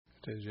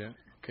It is, yeah.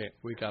 Okay,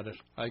 we got it.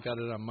 I got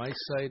it on my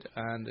side,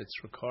 and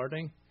it's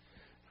recording.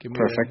 Give me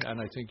Perfect.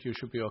 and I think you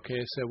should be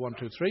okay. Say 1,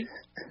 2, 3.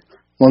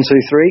 1,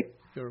 2, 3.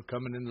 You're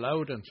coming in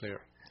loud and clear.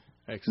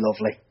 Excellent.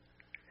 Lovely.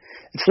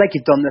 It's like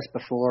you've done this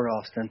before,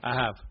 Austin. I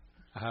have.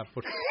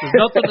 But there's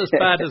nothing as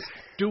bad as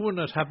doing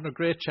it, having a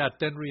great chat,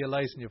 then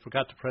realising you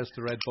forgot to press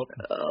the red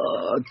button.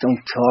 Oh,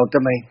 don't talk to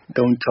me.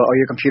 Don't talk. Oh,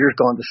 your computer's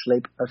gone to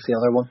sleep. That's the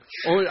other one.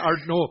 Oh, or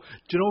no.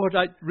 Do you know what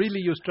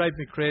really used to drive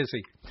me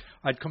crazy?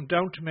 I'd come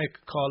down to make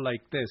a call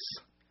like this,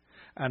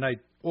 and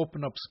I'd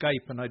open up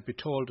Skype, and I'd be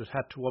told it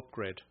had to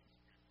upgrade.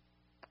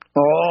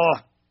 Oh,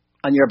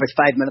 and you're about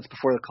 5 minutes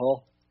before the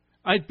call.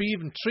 I'd be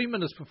even 3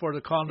 minutes before the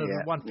call, and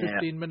I'd want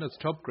 15 minutes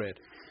to upgrade.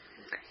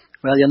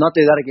 Well, you'll not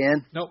do that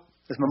again. No.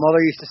 As my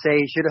mother used to say,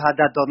 you should have had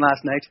that done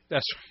last night.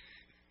 That's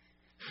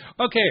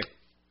right. Okay.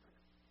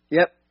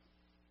 Yep.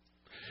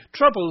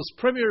 Troubles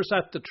premieres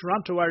at the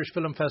Toronto Irish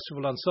Film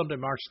Festival on Sunday,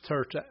 March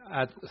 3rd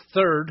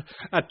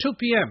at 2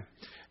 p.m.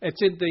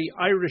 It's in the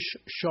Irish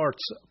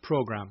Shorts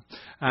programme.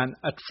 And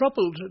a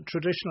troubled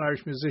traditional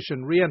Irish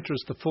musician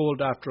re-enters the fold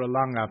after a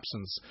long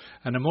absence.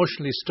 An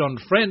emotionally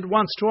stunned friend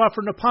wants to offer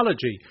an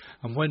apology.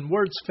 And when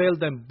words fail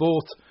them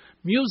both,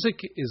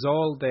 music is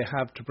all they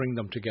have to bring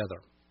them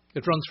together.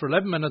 It runs for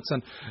 11 minutes,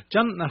 and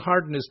Jonathan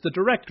Harden is the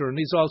director, and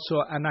he's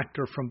also an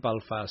actor from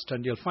Belfast.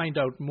 And you'll find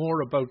out more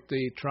about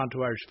the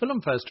Toronto Irish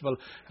Film Festival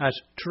at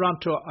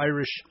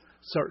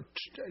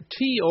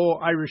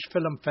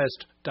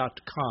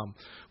toirishfilmfest.com.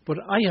 But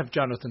I have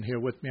Jonathan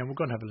here with me, and we're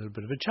going to have a little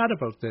bit of a chat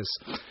about this.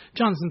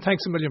 Jonathan,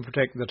 thanks a million for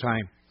taking the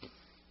time.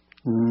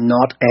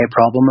 Not a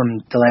problem. I'm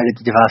delighted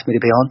that you've asked me to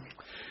be on.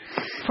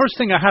 First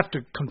thing I have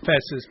to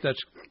confess is that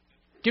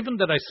given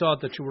that I saw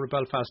that you were a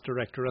Belfast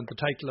director and the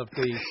title of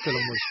the film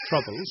was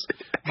Troubles,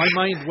 my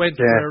mind went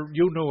where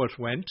you know it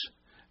went.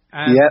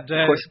 And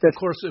of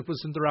course it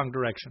was in the wrong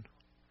direction.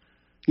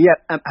 Yeah.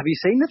 Have you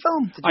seen the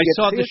film? I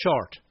saw the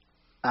short.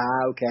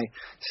 Okay.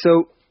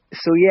 So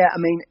yeah, I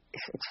mean,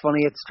 it's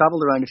funny, it's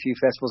travelled around a few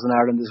festivals in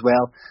Ireland as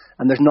well,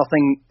 and there's no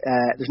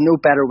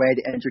better way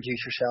to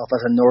introduce yourself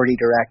as a Nordy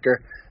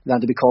director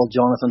than to be called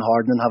Jonathan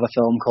Harden and have a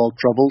film called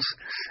Troubles.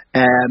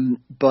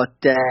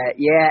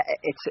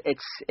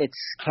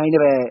 It's kind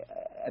of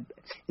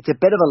it's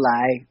a bit of a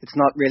lie. It's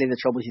not really the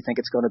troubles you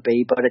think it's going to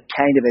be, but it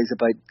kind of is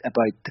about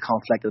the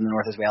conflict in the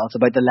North as well. It's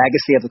about the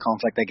legacy of the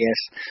conflict, I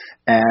guess,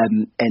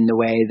 in the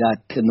way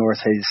that the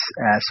North has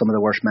some of the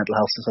worst mental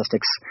health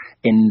statistics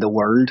in the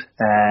world,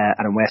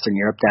 and in Western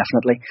Europe,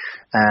 definitely.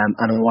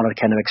 And I wanted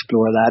to kind of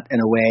explore that in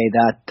a way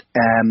that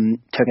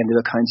took into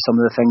account some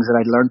of the things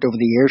that I'd learned over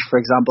the years. For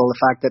example,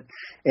 the fact that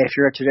if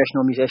you're a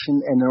traditional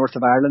musician in the north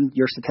of Ireland,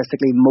 you're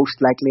statistically most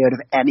likely out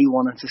of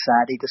anyone in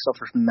society to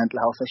suffer from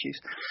mental health issues.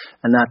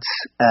 And that's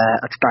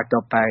backed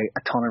up by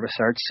a ton of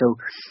research. So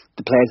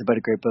the play is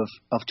about a group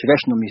of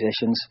traditional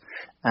musicians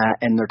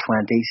in their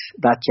 20s,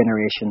 that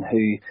generation who,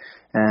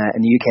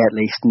 in the UK at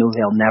least, know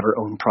they'll never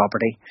own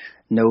property,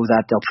 know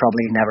that they'll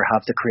probably never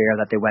have the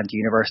career that they went to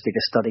university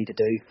to study to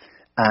do,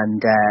 and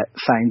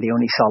find the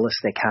only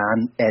solace they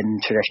can in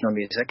traditional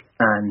music.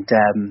 And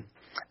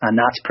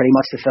that's pretty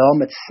much the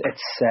film. It's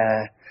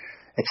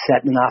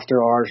set in an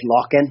after-hours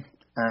lock-in,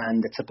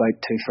 and it's about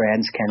two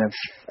friends kind of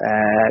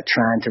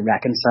trying to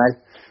reconcile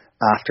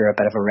after a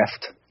bit of a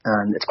rift.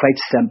 And it's quite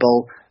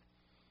simple.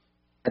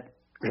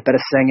 There's a bit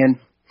of singing,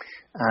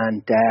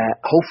 and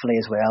hopefully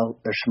as well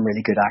there's some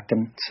really good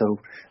acting. So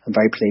I'm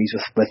very pleased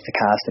with the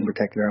cast in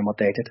particular and what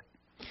they did.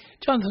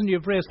 Jonathan,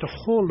 you've raised a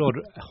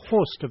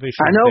host of issues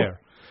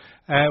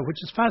there,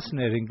 which is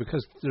fascinating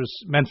because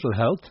there's mental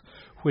health,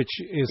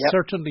 which is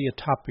certainly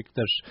a topic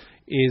that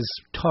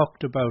is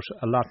talked about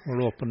a lot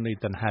more openly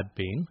than had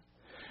been.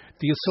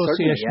 The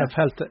association of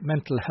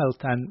mental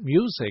health and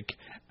music,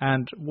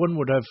 and one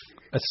would have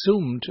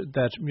assumed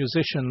that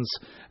musicians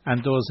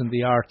and those in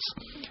the arts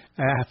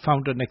have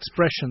found an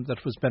expression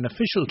that was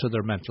beneficial to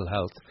their mental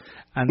health.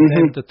 And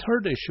then the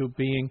third issue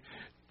being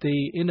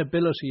the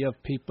inability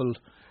of people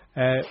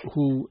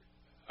who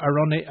are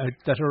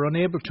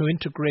unable to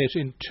integrate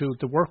into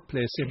the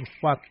workplace in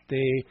what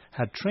they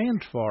had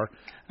trained for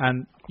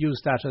and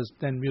use that as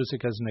then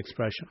music as an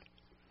expression.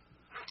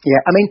 Yeah,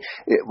 I mean,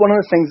 one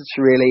of the things that's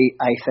really,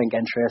 I think,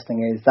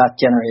 interesting is that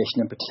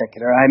generation in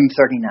particular. I'm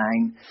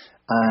 39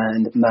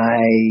 and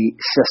my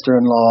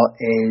sister-in-law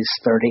is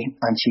 30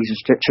 and she's a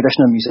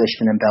traditional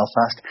musician in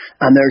Belfast.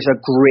 And there's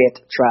a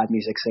great trad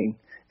music scene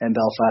in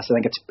Belfast.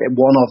 I think it's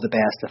one of the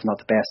best, if not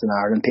the best, in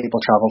Ireland. People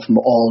travel from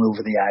all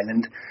over the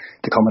island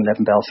to come and live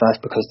in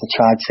Belfast because the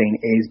trad scene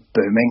is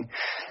booming.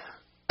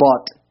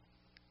 But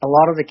a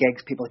lot of the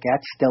gigs people get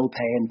still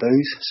pay in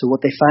booze. So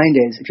what they find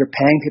is if you're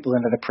paying people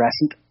an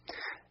antidepressant,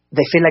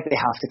 they feel like they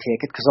have to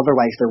take it because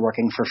otherwise they're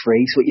working for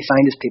free. So what you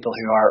find is people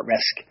who are at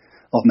risk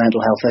of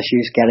mental health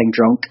issues getting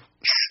drunk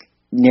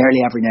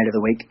nearly every night of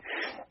the week,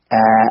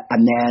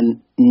 and then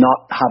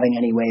not having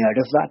any way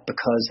out of that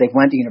because they've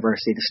went to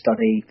university to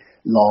study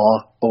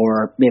law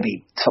or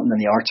maybe something in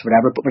the arts or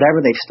whatever, but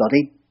whatever they've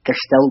studied,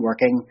 they're still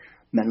working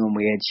minimum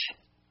wage,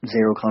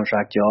 zero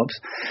contract jobs.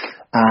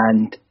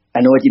 And I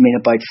know what you mean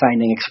about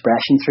finding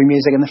expression through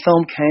music, and the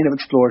film kind of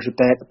explores a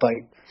bit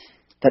about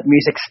that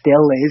music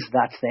still is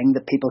that thing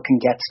that people can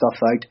get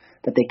stuff out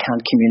that they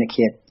can't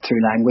communicate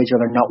through language, or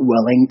they're not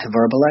willing to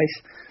verbalize.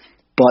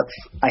 But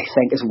I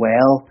think as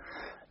well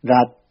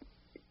that,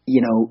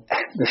 you know,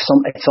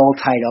 it's all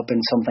tied up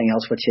in something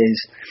else, which is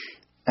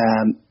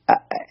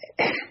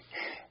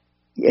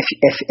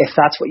if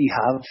that's what you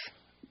have,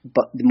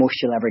 but the most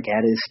you'll ever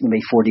get is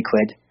maybe 40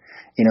 quid,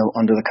 you know,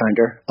 under the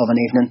counter of an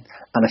evening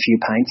and a few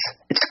pints.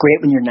 It's great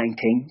when you're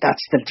 19.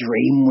 That's the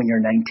dream when you're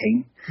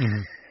 19.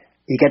 Mm-hmm.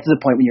 You get to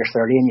the point when you're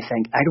 30 and you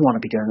think, I don't want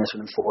to be doing this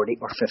when I'm 40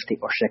 or 50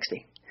 or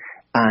 60.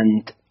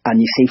 And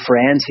you see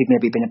friends who've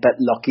maybe been a bit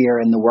luckier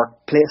in the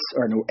workplace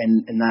or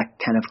in that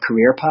kind of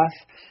career path,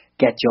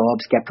 get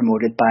jobs, get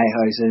promoted, buy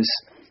houses,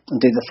 and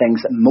do the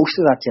things that most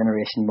of that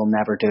generation will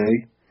never do.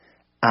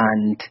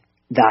 And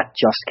that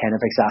just kind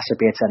of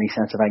exacerbates any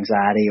sense of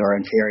anxiety or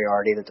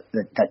inferiority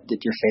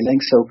that you're feeling.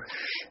 So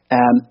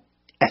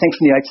I think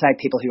from the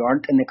outside, people who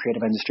aren't in the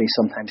creative industry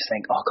sometimes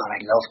think, oh God,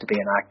 I'd love to be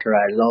an actor,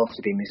 I'd love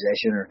to be a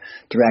musician or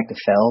direct a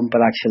film.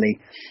 But actually,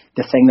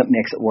 the thing that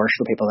makes it worse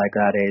for people like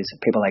that is,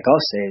 people like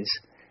us, is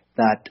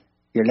that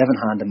you're living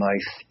hand to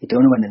mouth, you don't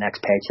know when the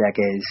next paycheck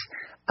is,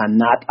 and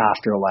that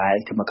after a while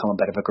can become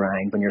a bit of a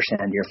grind when you're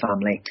saying to your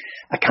family,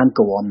 I can't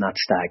go on that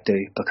stag do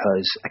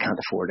because I can't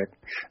afford it,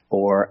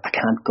 or I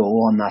can't go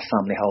on that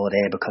family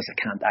holiday because I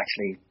can't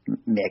actually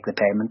make the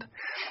payment.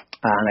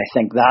 And I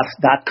think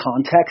that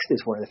context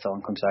is where the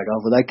film comes out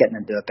of, without getting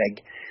into a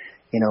big,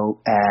 you know,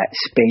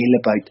 spiel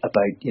about,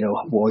 you know,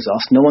 woe is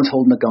us. No one's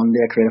holding a gun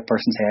to a creative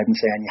person's head and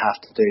saying you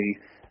have to do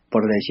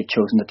what it is you've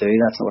chosen to do.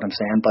 That's not what I'm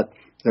saying. But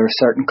there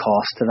are certain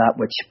costs to that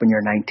which when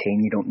you're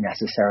 19 you don't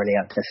necessarily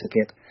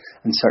anticipate,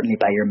 and certainly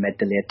by your mid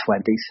to late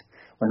 20s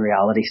when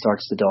reality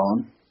starts to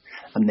dawn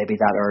and maybe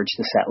that urge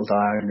to settle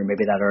down, or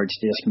maybe that urge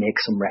to just make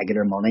some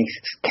regular money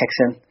kicks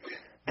in,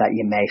 that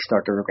you may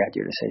start to regret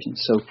your decisions.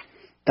 So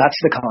that's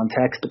the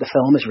context, but the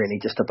film is really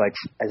just about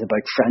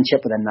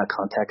friendship within that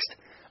context,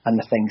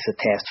 and the things that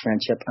test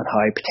friendship, and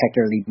how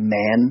particularly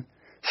men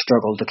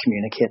struggle to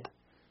communicate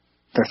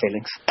their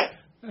feelings.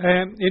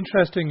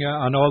 Interesting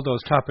on all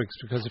those topics,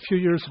 because a few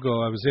years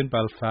ago I was in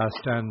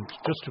Belfast, and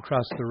just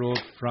across the road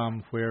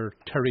from where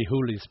Terry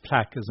Hooley's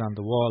plaque is on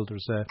the wall,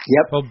 there's a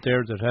pub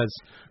there that has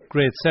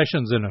great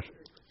sessions in it.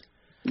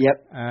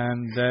 Yep.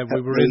 And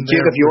we were the in Duke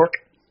there. of York.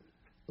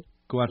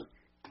 Go on.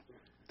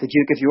 The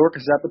Duke of York,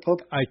 is that the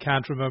pub? I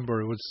can't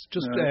remember. It was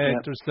just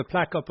there's the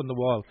plaque up on the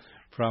wall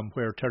from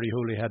where Terry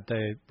Hooley had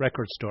the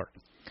record store.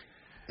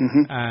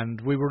 Mm-hmm.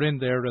 And we were in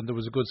there, and there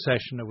was a good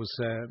session. It was,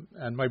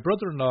 and my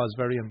brother-in-law is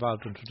very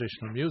involved in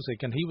traditional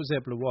music, and he was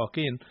able to walk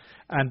in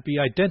and be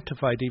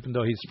identified, even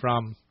though he's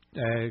from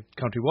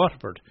County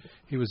Waterford.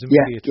 He was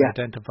immediately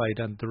identified,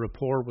 and the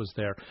rapport was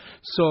there.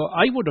 So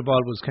I would have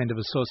always kind of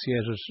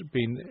associated,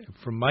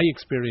 from my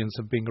experience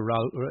of being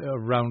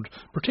around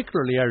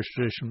particularly Irish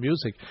traditional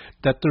music,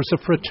 that there's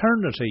a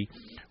fraternity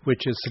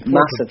which is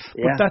supportive. Massive,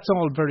 yeah. But that's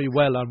all very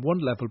well on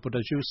one level, but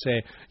as you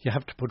say, you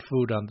have to put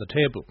food on the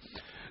table.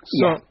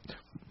 So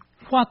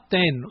what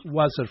then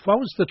was it?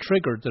 What was the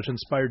trigger that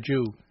inspired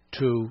you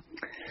to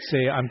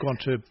say, I'm going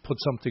to put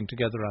something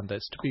together on this,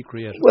 to be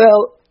creative?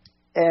 Well,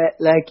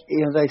 like,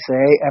 you know, they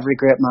say, every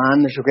great man,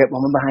 there's a great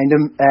woman behind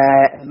him.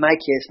 In my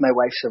case, my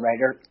wife's a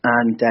writer,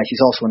 and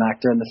she's also an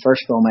actor. And the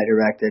first film I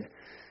directed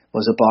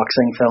was a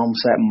boxing film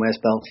set in West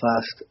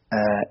Belfast,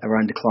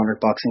 around the Clonard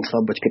Boxing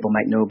Club, which people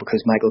might know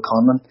because Michael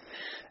Conlon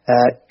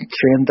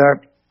trained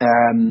there.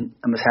 And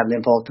was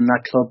heavily involved in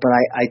that club, but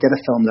I did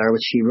a film there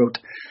which she wrote,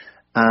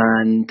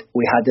 and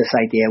we had this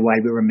idea while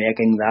we were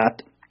making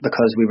that,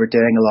 because we were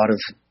doing a lot of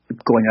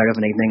going out of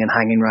an evening and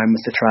hanging around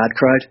with the trad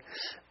crowd,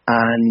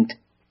 and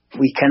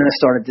we kind of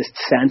started to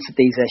sense that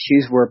these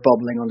issues were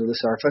bubbling under the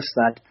surface,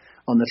 that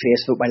on the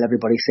face of it, while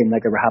everybody seemed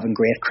like they were having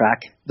great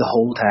crack the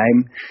whole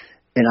time,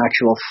 in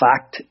actual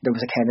fact there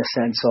was a kind of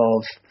sense of,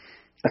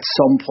 at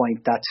some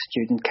point, that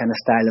student kind of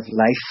style of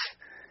life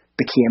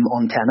became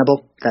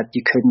untenable, that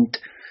you couldn't,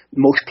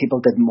 most people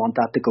didn't want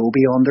that to go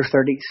beyond their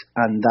 30s,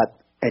 and that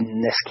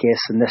in this case,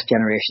 in this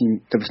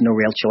generation, there was no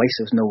real choice,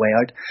 there was no way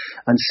out.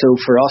 And so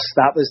for us,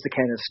 that was the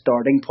kind of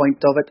starting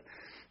point of it.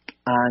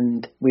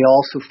 And we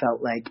also felt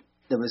like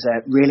there was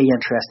a really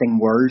interesting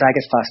world. I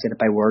get fascinated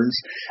by worlds.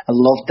 I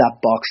loved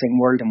that boxing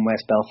world in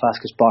West Belfast,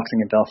 because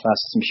boxing in Belfast,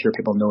 as I'm sure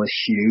people know,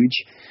 is huge.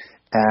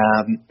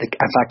 In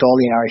fact, all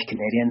the Irish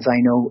Canadians I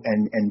know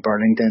in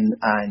Burlington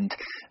and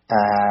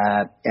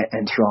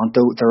in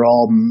Toronto, they're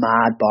all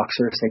mad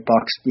boxers. They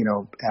box, you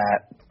know,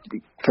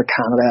 for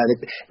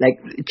Canada, like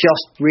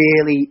just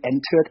really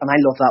into it. And I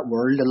love that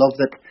world. I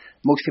love that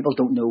most people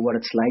don't know what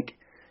it's like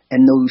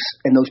in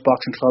those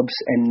boxing clubs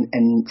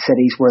in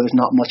cities where there's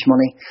not much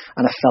money.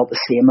 And I felt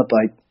the same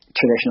about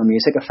traditional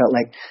music. I felt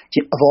like,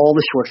 of all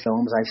the short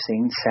films I've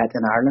seen set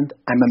in Ireland,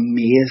 I'm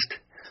amazed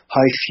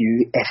how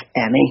few, if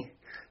any,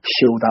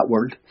 show that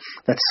world,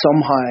 that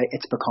somehow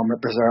it's become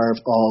a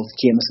preserve of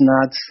Jameson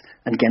ads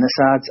and Guinness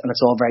ads, and it's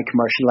all very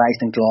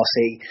commercialised and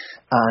glossy,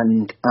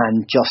 and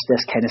just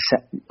this kind of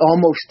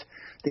almost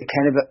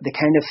the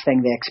kind of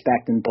thing they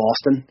expect in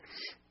Boston,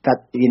 that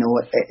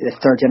the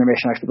third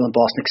generation Irish people in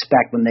Boston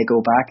expect when they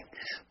go back,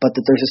 but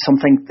that there's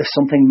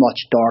something much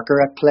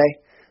darker at play,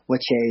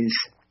 which is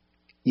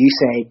you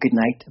say good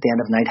night at the end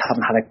of the night,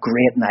 having had a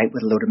great night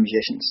with a load of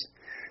musicians,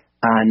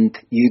 and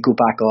you go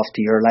back off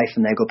to your life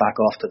and they go back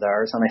off to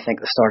theirs. And I think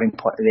the starting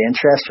point, the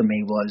interest for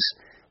me was,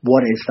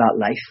 what is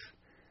that life,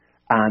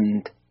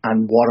 and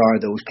what are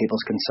those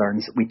people's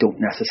concerns that we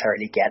don't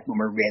necessarily get when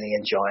we're really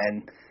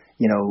enjoying,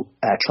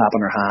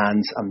 clapping our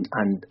hands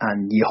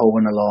and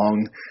yo-hoing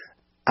along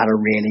at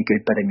a really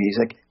good bit of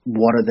music.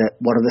 What are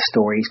the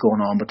stories going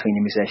on between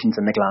the musicians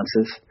and the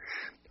glances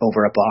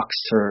over a box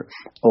or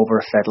over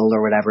a fiddle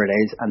or whatever it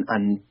is?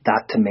 And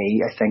that, to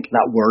me, I think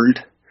that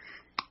world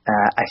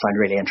I find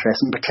really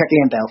interesting,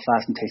 particularly in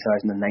Belfast in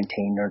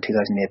 2019 or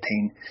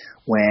 2018,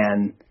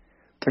 when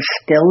there's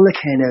still a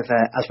kind of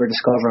as we're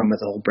discovering with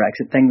the whole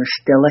Brexit thing,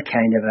 there's still a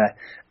kind of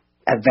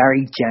a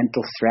very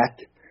gentle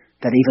threat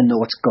that even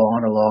though it's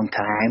gone a long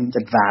time,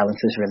 that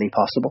violence is really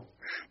possible.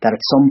 That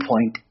at some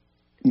point,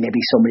 maybe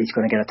somebody's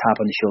going to get a tap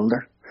on the shoulder,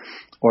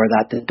 or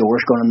that the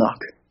door's going to knock,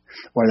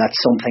 or that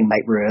something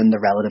might ruin the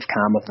relative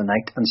calm of the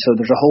night. And so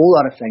there's a whole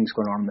lot of things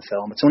going on in the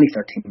film. It's only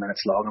 13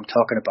 minutes long. I'm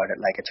talking about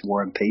it like it's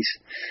War and Peace.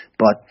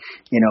 But,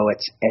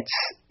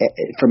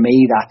 for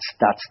me,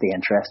 that's the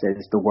interest,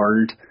 is the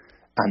world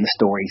and the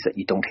stories that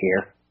you don't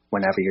hear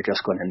whenever you're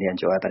just going in to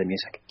enjoy a bit of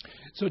music.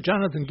 So,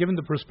 Jonathan, given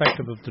the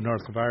perspective of the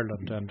north of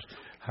Ireland and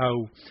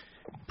how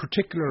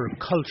particular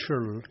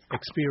cultural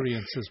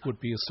experiences would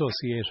be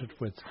associated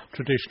with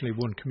traditionally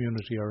one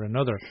community or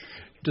another,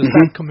 does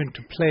that come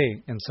into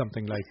play in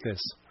something like this?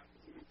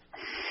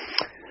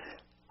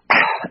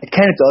 It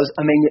kind of does.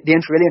 I mean, the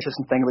really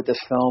interesting thing about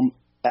this film,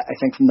 I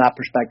think from that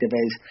perspective,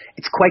 is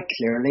it's quite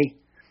clearly,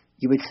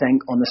 you would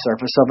think on the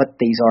surface of it,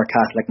 these are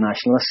Catholic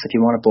nationalists, if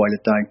you want to boil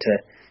it down to,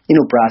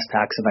 brass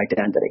tacks of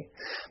identity.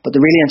 But the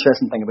really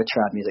interesting thing about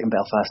trad music in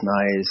Belfast now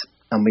is,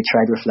 and we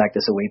try to reflect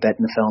this a wee bit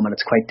in the film, and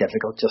it's quite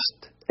difficult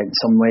just in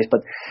some ways,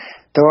 but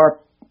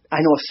I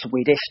know a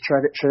Swedish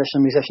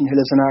traditional musician who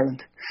lives in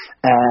Ireland.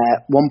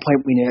 One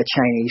point we knew a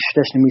Chinese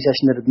traditional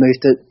musician that had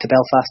moved to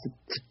Belfast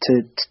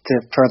to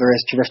further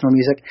his traditional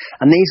music.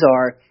 And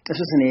this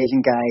was an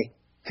Asian guy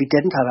who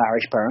didn't have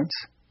Irish parents.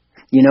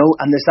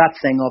 And there's that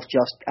thing of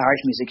just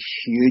Irish music's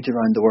huge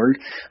around the world.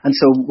 And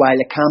so while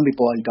it can be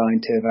boiled down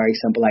to a very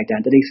simple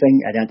identity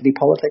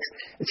politics,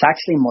 it's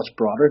actually much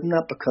broader than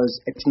that,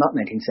 because it's not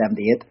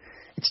 1978,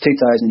 it's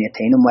 2018.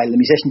 And while the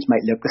musicians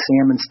might look the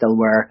same and still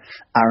wear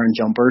Aran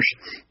jumpers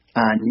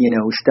and,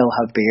 still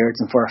have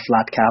beards and wear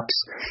flat caps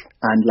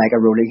and like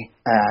a rolly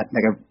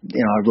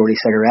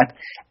cigarette,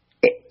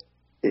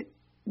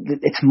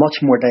 it's much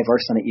more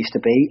diverse than it used to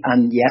be.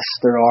 And yes,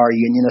 there are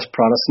unionist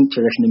Protestant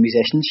traditional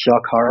musicians,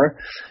 shock horror.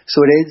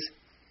 So it is,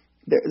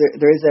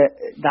 there is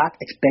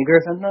it's bigger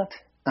than that.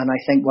 And I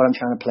think what I'm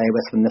trying to play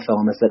with in the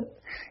film is that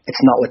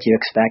it's not what you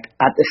expect.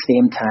 At the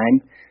same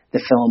time,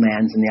 the film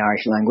ends in the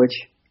Irish language.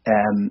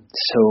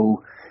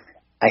 So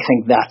I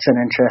think that's an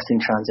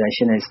interesting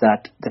transition, is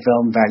that the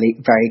film very,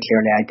 very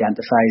clearly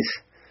identifies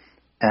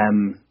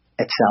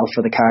itself,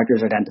 or the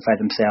characters identify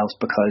themselves,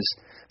 because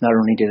not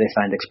only do they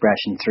find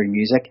expression through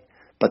music,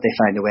 but they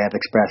find a way of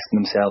expressing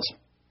themselves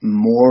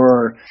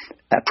more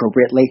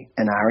appropriately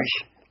in Irish.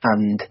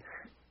 And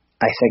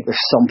I think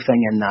there's something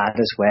in that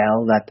as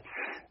well that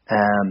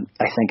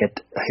I think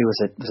was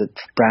it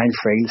Brian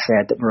Friel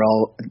said that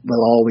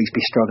we'll always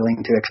be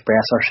struggling to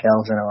express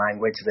ourselves in a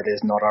language that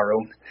is not our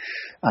own,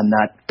 and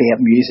that be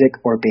it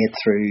music or be it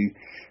through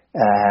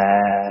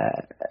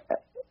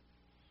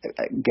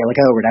Gaelic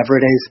or whatever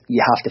it is,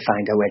 you have to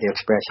find a way to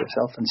express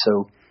yourself. And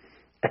so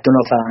I don't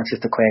know if that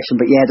answers the question,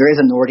 but yeah, there is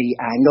a Nordy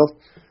angle.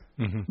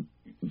 Mm-hmm.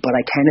 But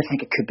I kind of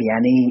think it could be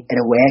any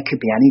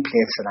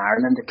place in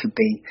Ireland. It could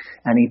be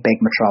any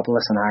big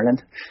metropolis in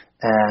Ireland.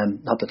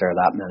 Not that there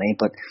are that many,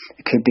 but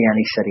it could be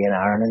any city in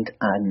Ireland,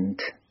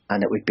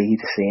 and it would be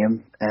the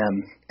same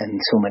in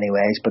so many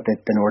ways. But the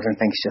northern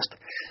thing's just,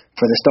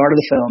 for the start of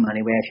the film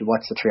anyway, if you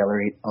watch the trailer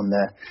on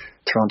the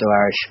Toronto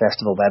Irish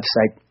Festival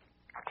website,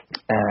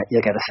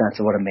 you'll get a sense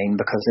of what I mean,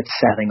 because it's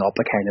setting up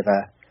a kind of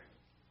a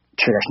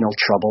traditional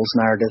Troubles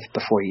narrative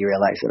before you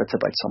realise that it's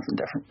about something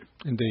different.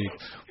 Indeed.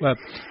 Well,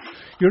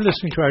 you're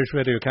listening to Irish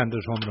Radio Canada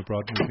at Home and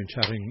Abroad, and we've been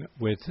chatting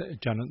with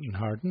Jonathan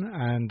Harden,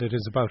 and it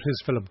is about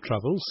his film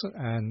Troubles,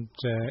 and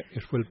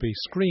it will be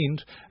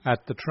screened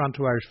at the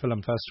Toronto Irish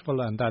Film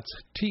Festival, and that's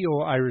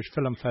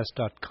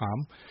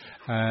toirishfilmfest.com,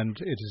 and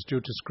it is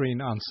due to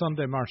screen on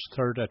Sunday, March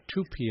 3rd at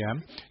 2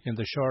 p.m. in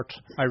the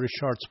Irish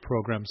Shorts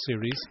programme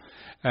series.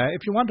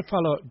 If you want to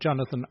follow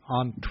Jonathan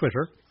on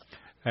Twitter,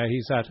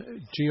 he's at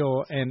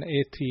Gonatharden.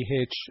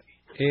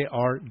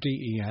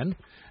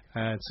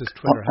 It's his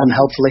Twitter handle.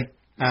 Unhelpfully.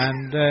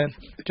 And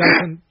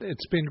Jonathan,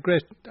 it's been a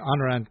great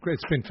honour, and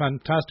it's been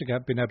fantastic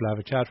being able to have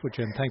a chat with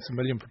you, and thanks a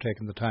million for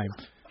taking the time.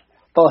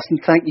 Boston,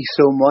 thank you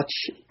so much.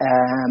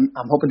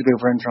 I'm hoping to be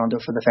over in Toronto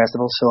for the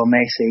festival, so I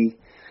may see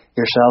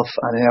yourself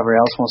and whoever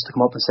else wants to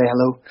come up and say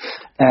hello.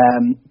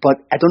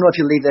 But I don't know if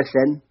you'll leave this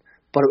in,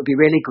 But it would be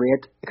really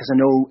great because I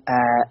know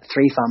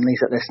 3 families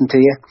that listen to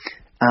you,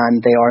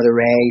 and they are the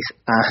Rays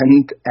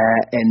and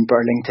in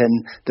Burlington,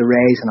 the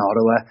Rays in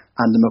Ottawa,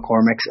 and the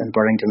McCormicks in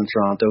Burlington and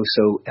Toronto.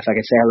 So if I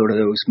could say hello to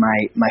those,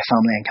 my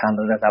family in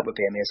Canada, that would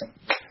be amazing.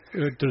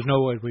 There's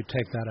no way we'd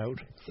take that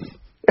out.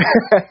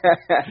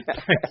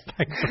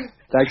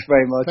 Thanks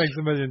very much. Thanks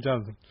a million,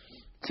 Jonathan.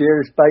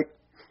 Cheers. Bye.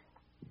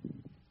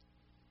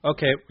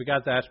 Okay, we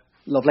got that.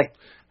 Lovely.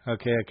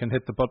 Okay, I can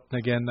hit the button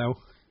again now.